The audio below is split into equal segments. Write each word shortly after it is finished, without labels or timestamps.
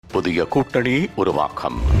புதிய கூட்டணி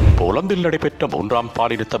உருவாக்கம். போலந்தில் நடைபெற்ற 3ஆம்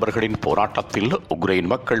பாலினத்தவர்களின் போராட்டத்தில் உக்ரைன்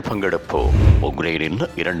மக்கள் பங்கெடுப்பு. உக்ரைனின்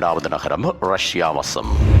 2வது நகரம் ரஷ்யா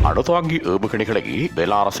வசம். அணுதாங்கி ஏவுகணைகளை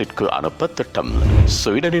பெலாரஸிற்கு அனுப்ப திட்டம்.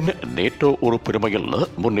 ஸ்வீடனின் நேட்டோ உறுப்பினமையில்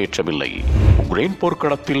முன்னேற்றமில்லை. உக்ரைன்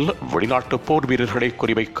போர்க்களத்தில் வெளிநாட்டு போர் வீரர்களை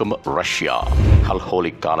குறிவைக்கும் ரஷ்யா.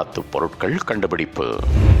 அல்கோலிக் காலத்து பொருட்கள் கண்டுபிடிப்பு.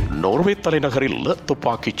 நோர்வே தலைநகரில்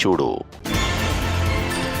துப்பாக்கிச் சூடு.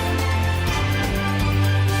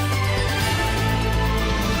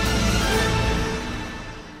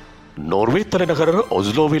 நோர்வே தலைநகர்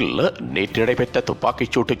ஒஸ்லோவில் நேற்று நடைபெற்ற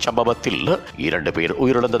துப்பாக்கிச் சூட்டு சம்பவத்தில் 2 பேர்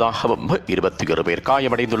உயிரிழந்ததாகவும் 21 பேர்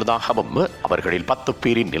காயமடைந்துள்ளதாகவும் அவர்களில் 10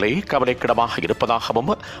 பேரின் நிலை கவலைக்கிடமாக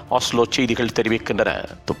இருப்பதாகவும் ஆஸ்லோ செய்திகள் தெரிவிக்கின்றன.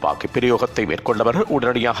 துப்பாக்கி பிரயோகத்தை மேற்கொண்டவர்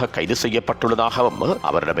உடனடியாக கைது செய்யப்பட்டுள்ளதாகவும்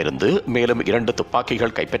அவரிடமிருந்து மேலும் 2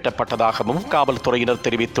 துப்பாக்கிகள் கைப்பற்றப்பட்டதாகவும் காவல்துறையினர்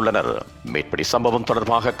தெரிவித்துள்ளனர். மேற்படி சம்பவம்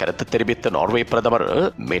தொடர்பாக கருத்து தெரிவித்த நார்வே பிரதமர்,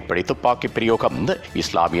 மேற்படி துப்பாக்கி பிரயோகம்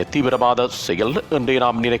இஸ்லாமிய தீவிரவாத செயல் என்றே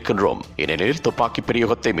நாம் நினைக்கின்றோம். ஏனெனில் துப்பாக்கி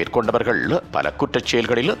பிரயோகத்தை மேற்கொண்டவர்கள் பல குற்றச்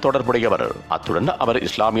செயல்களில் தொடர்புடையவர். அத்துடன் அவர்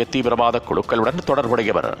இஸ்லாமிய தீவிரவாத குழுக்களுடன்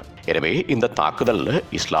தொடர்புடையவர். எனவே இந்த தாக்குதல்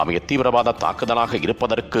இஸ்லாமிய தீவிரவாத தாக்குதலாக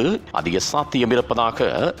இருப்பதற்கு அதிக சாத்தியம் இருப்பதாக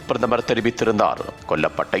பிரதமர் தெரிவித்திருந்தார்.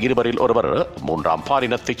 கொல்லப்பட்ட 2 ஒருவர் 3ஆம்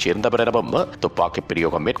பாலினத்தைச் சேர்ந்தவர் எனவும் துப்பாக்கி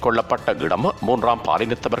பிரயோகம் மேற்கொள்ளப்பட்ட இடம் 3ஆம்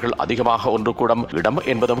பாலினத்தவர்கள் அதிகமாக ஒன்று கூடும் இடம்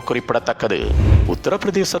என்பதும் குறிப்பிடத்தக்கது.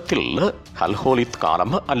 உத்தரப்பிரதேசத்தில் அல்கோலித்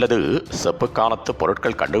காலம் அல்லது செப்பு காலத்து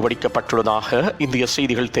பொருட்கள் கண்டுபிடிக்கப்பட்டுள்ளதாக இந்திய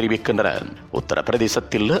செய்திகள் தெரிவிக்கின்றன.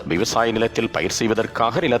 உத்தரப்பிரதேசத்தில் விவசாய நிலத்தில் பயிர்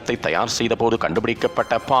செய்வதற்காக நிலத்தை தயார் செய்த போது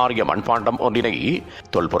கண்டுபிடிக்கப்பட்ட பாரிய மண்பாண்டம் ஒன்றினை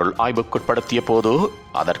தொல்பொருள் ஆய்வுக்குட்படுத்திய போது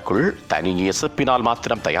அதற்குள் தனியே செப்பினால்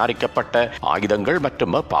மாத்திரம் தயாரிக்கப்பட்ட ஆயுதங்கள்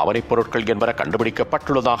மற்றும் பாவனைப் பொருட்கள் என்பன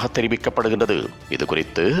கண்டுபிடிக்கப்பட்டுள்ளதாக தெரிவிக்கப்படுகின்றது.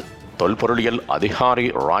 இதுகுறித்து தொல்பொருளியல் அதிகாரி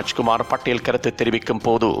ராஜ்குமார் பட்டேல் கருத்து தெரிவிக்கும்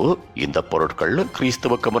போது, இந்த பொருட்கள்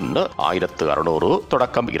கிறிஸ்துவுக்கு முன் 1600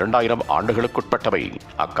 தொடக்கம் 2000 ஆண்டுகளுக்குட்பட்டவை.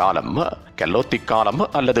 அக்காலம் கெல்லோத்திக் காலம்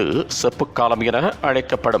அல்லது செப்பு காலம் என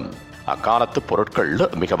அழைக்கப்படும். அக்காலத்து பொருட்கள்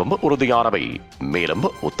மிகவும் உறுதியானவை. மேலும்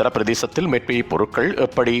உத்தரப்பிரதேசத்தில் மேற்படி பொருட்கள்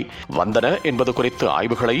எப்படி வந்தன என்பது குறித்து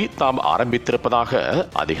ஆய்வுகளை தாம் ஆரம்பித்திருப்பதாக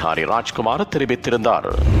அதிகாரி ராஜ்குமார் தெரிவித்திருந்தார்.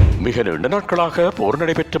 மிக நீண்ட நாட்களாக போர்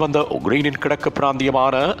நடைபெற்று வந்த உக்ரைனின் கிழக்கு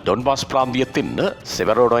பிராந்தியமான டொன்பாஸ் பிராந்தியத்தின்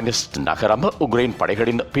செவரோடோனெஸ்க் நகரம் உக்ரைன்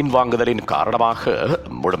படைகளின் பின்வாங்குதலின் காரணமாக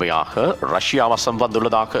முழுமையாக ரஷ்யா வசம்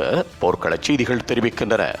வந்துள்ளதாக போர்க்கள செய்திகள்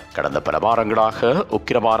தெரிவிக்கின்றன. கடந்த பல வாரங்களாக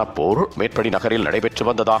உக்கிரமான போர் மேற்படி நகரில் நடைபெற்று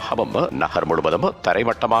வந்ததாகவும் நகர் முழுவதும்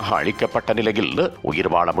தரைமட்டமாக அழிக்கப்பட்ட நிலையில் உயிர்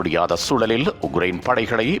வாழ முடியாத சூழலில் உக்ரைன்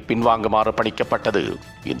படைகளை பின்வாங்குமாறு பணிக்கப்பட்டது.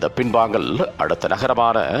 இந்த பின்வாங்கல் அடுத்த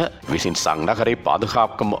நகரமான விசின்சாங் நகரை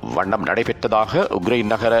பாதுகாக்கும் வண்ணம் நடைபெற்றதாக உக்ரைன்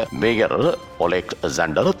நகர மேயர் ஒலெக்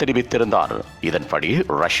ஜண்டர் தெரிவித்திருந்தார். இதன்படி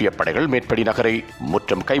ரஷ்ய படைகள் மேற்படி நகரை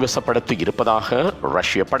முற்றும் கைவசப்படுத்தி இருப்பதாக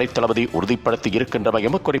ரஷ்ய படைத்தளபதி உறுதிப்படுத்தி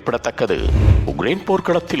இருக்கின்றமையும் குறிப்பிடத்தக்கது. உக்ரைன்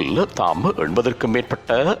போர்க்களத்தில் தாம் 80க்கும்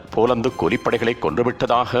மேற்பட்ட போலந்து கூலிப்படைகளை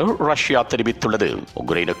கொன்றுவிட்டதாக ரஷ்யா தெரிவித்துள்ளது.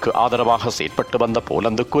 உக்ரைனுக்கு ஆதரவாக செயற்பட்டு வந்த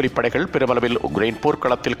போலந்து கூலிப்படைகள் பெருமளவில் உக்ரைன்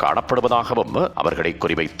போர்க்களத்தில் காணப்படுவதாகவும் அவர்களை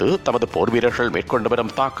குறிவைத்து தமது போர் வீரர்கள் மேற்கொண்டு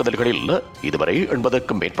வரும் தாக்குதல்களில் இதுவரை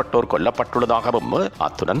 80க்கும் மேற்பட்டோர் கொல்லப்பட்டுள்ளதாகவும்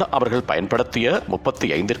அத்துடன் அவர்கள் பயன்படுத்திய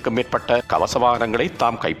 35க்கும் மேற்பட்ட கவச வாகனங்களை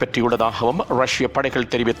தாம் கைப்பற்றியுள்ளதாகவும் ரஷ்ய படைகள்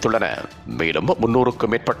தெரிவித்துள்ளன. மேலும்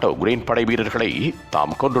 300க்கும் மேற்பட்ட உக்ரைன் படை வீரர்களை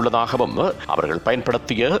தாம் கொண்டுள்ளதாகவும் அவர்கள்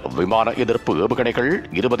பயன்படுத்திய விமான எதிர்ப்பு ஏவுகணைகள்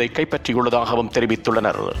 20 கைப்பற்றியுள்ளதாகவும்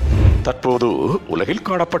தெரிவித்துள்ளனர். தற்போது உலகில்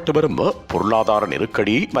காணப்பட்டு வரும் பொருளாதார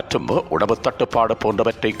நெருக்கடி மற்றும் உணவு தட்டுப்பாடு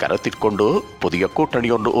போன்றவற்றை கருத்தில் கொண்டு புதிய கூட்டணி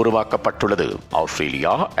ஒன்று உருவாக்கப்பட்டுள்ளது.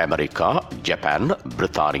 ஆஸ்திரேலியா, அமெரிக்கா, ஜப்பான்,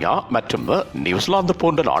 பிரித்தானியா மற்றும் நியூசிலாந்து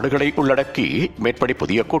போன்ற நாடுகளை உள்ளடக்கி மேற்படி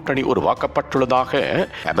புதிய கூட்டணி உருவாக்கப்பட்டுள்ளதாக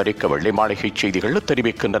அமெரிக்க வெள்ளை மாளிகை செய்திகள்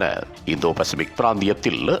தெரிவிக்கின்றன. இந்தோ பசிபிக்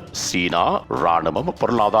பிராந்தியத்தில் சீனா ராணுவம்,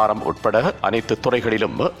 பொருளாதாரம் உட்பட அனைத்து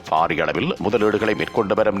துறைகளிலும் பாரிய அளவில் முதலீடுகளை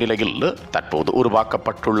மேற்கொண்டு வரும் நிலையில் தற்போது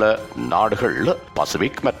உருவாக்கப்பட்டுள்ள நாடுகள்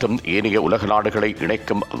பசிபிக் மற்றும் ஏனைய உலக நாடுகளை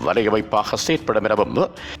இணைக்கும் வலையமைப்பாக செயற்படும் எனவும்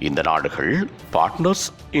இந்த நாடுகள் partners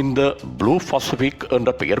in the blue Pacific என்ற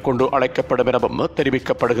பெயர் கொண்டு அழைக்கப்படும் எனவும்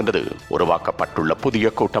தெரிவிக்கப்படுகின்றது. உருவாக்கப்பட்டுள்ள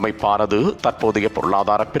புதிய கூட்டமைப்பானது தற்போதைய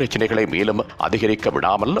பொருளாதார பிரச்சினைகளை மேலும் அதிகரிக்க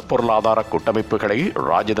விடாமல் பொருளாதார கூட்டமைப்புகளை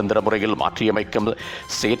ராஜதந்திர முறையில் மாற்றியமைக்கும்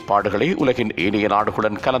செயற்பாடுகளை உலகின் ஏனைய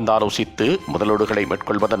நாடுகளுடன் கலந்தாலோசித்து முதலீடுகளை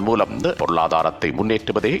மேற்கொள்வதன் மூலம் பொருளாதாரத்தை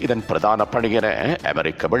முன்னேற்றுவதே இதன் பிரதான பணி என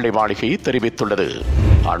அமெரிக்க வெள்ளை மாளிகை தெரிவித்துள்ளது.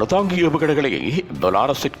 அணுதாங்கி ஏவுகணைகளை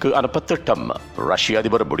பெலாரஸிற்கு அனுப்ப திட்டம். ரஷ்ய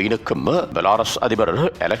அதிபர் புடினுக்கும் பெலாரஸ் அதிபர்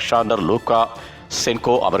அலெக்சாண்டர் லூகா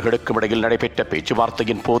சென்கோ அவர்களுக்கும் இடையில் நடைபெற்ற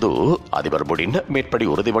பேச்சுவார்த்தையின் போது அதிபர் புடின் மேற்படி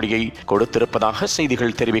உறுதிமொழியை கொடுத்திருப்பதாக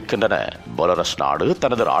செய்திகள் தெரிவிக்கின்றன. பெலாரஸ் நாடு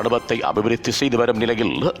தனது ராணுவத்தை அபிவிருத்தி செய்து வரும்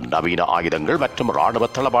நிலையில் நவீன ஆயுதங்கள் மற்றும் ராணுவ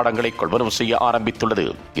தளவாடங்களை கொள்வனவு செய்ய ஆரம்பித்துள்ளது.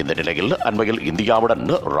 இந்த நிலையில் அண்மையில் இந்தியாவுடன்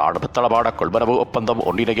ராணுவ தளவாட கொள்வனவு ஒப்பந்தம்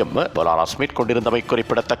ஒன்றினையும் பெலாரஸ் மேற்கொண்டிருந்தமை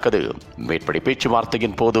குறிப்பிடத்தக்கது. மேற்படி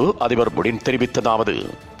பேச்சுவார்த்தையின் போது அதிபர் புடின் தெரிவித்ததாவது: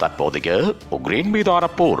 தற்போதைய உக்ரைன் மீதான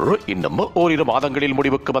போர் இன்னும் ஓரிரு மாதங்களில்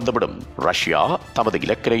முடிவுக்கு வந்துவிடும். ரஷ்யா தமது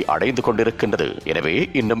இலக்கினை அடைந்து கொண்டிருக்கின்றது. எனவே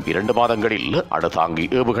இன்னும் 2 மாதங்களில் அணுதாங்கி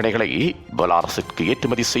ஏவுகணைகளை பெலாரஸிற்கு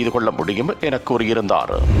ஏற்றுமதி செய்து கொள்ள முடியும் என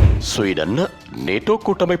கூறியிருந்தார். ஸ்வீடன் நேட்டோ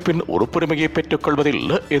கூட்டமைப்பின் உறுப்புரிமையை பெற்றுக் கொள்வதில்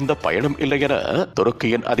எந்த பயனும் இல்லை என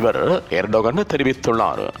துருக்கியின் அதிபர் எர்டோகன்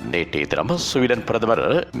தெரிவித்துள்ளார். நேற்றைய தினம் ஸ்வீடன் பிரதமர்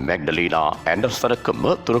மேக்டலீனா ஆண்டர்சனுக்கும்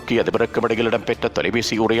துருக்கி அதிபருக்கும் இடையில் இடம்பெற்ற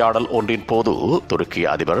தொலைபேசி உரையாடல் ஒன்றின் போது துருக்கிய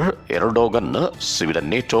அதிபர் எர்டோகன் ஸ்வீடன்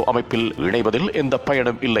நேட்டோ அமைப்பில் இணைவதில் எந்த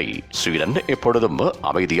பயனும் இல்லை. ஸ்வீடன் எப்பொழுதும்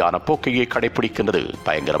அமைதியான போக்கையை கடைபிடிக்கின்றது.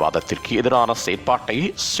 பயங்கரவாதத்திற்கு எதிரான செயற்பாட்டை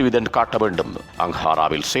ஸ்வீடன் காட்ட வேண்டும்.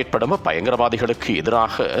 அங்காராவில் செயற்படும் பயங்கரவாதிகளுக்கு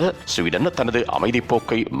எதிராக ஸ்வீடன் தனது அமைதி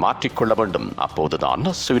போக்கை மாற்றிக்கொள்ள வேண்டும். அப்போதுதான்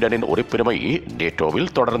ஸ்வீடனின் உறுப்புரிமை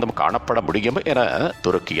நேட்டோவில் தொடர்ந்தும் காணப்பட முடியும் என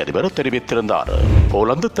துருக்கி அதிபர் தெரிவித்திருந்தார்.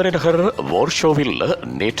 போலந்து தலைநகர் வார்ஷோவில்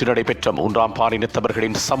நேற்று நடைபெற்ற 3ஆம்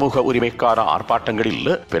பாலினத்தவர்களின் சமூக உரிமைக்கான ஆர்ப்பாட்டங்களில்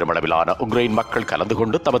பெருமளவிலான உக்ரைன் மக்கள் கலந்து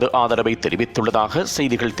கொண்டு தமது ஆதரவை தெரிவித்துள்ளதாக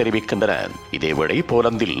செய்திகள் தெரிவிக்கின்றன. இதேவேளை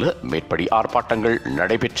போலந்தில் மேற்படி ஆர்ப்பாட்டங்கள்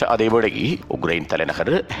நடைபெற்ற அதேவேளை உக்ரைன்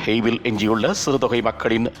தலைநகர் ஹெய்வில் எஞ்சியுள்ள சிறுதொகை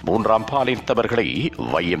மக்களின் 3ஆம் பாலினத்தவர்களை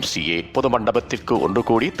YMCA பொது மண்டபத்திற்கு ஒன்று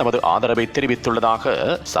கூடி தமது ஆதரவை தெரிவித்துள்ளதாக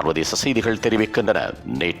சர்வதேச செய்திகள் தெரிவிக்கின்றன.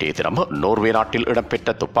 நேற்றைய தினம் நோர்வே நாட்டில்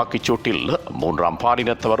இடம்பெற்ற துப்பாக்கிச் சூட்டில் 3ஆம்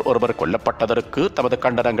பாலினத்தவர் ஒருவர் கொல்லப்பட்டதற்கு தமது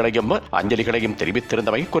கண்டனங்களையும் அஞ்சலிகளையும்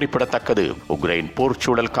தெரிவித்திருந்தமை குறிப்பிடத்தக்கது. உக்ரைன்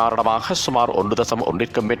போர்ச்சூழல் காரணமாக சுமார்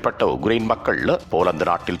 1.1 மேற்பட்ட உக்ரைன் மக்கள் போலந்து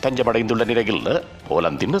நாட்டில் தஞ்சமடைந்துள்ள நிலையில்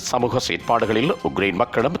போலந்தின் சமூக செயற்பாடுகளில் உக்ரைன்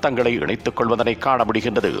மக்களும் தங்களை இணைத்துக் கொள்வதனை காண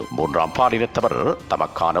முடிகின்றது. 3ஆம் பாலினத்தவர்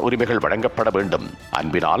தமக்கான உரிமைகள் வழங்கப்பட வேண்டும்.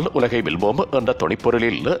 அன்பினால் உலகை வெல்வோம் என்ற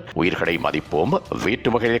துணிப்பொருளில் உயிர்களை மதிப்போம்,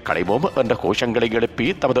 வேற்றுமைகளை களைவோம் என்ற கோஷங்களை எழுப்பி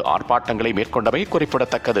தமது ஆர்ப்பாட்டங்களை மேற்கொண்டவை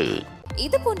குறிப்பிடத்தக்கது. இது போன்ற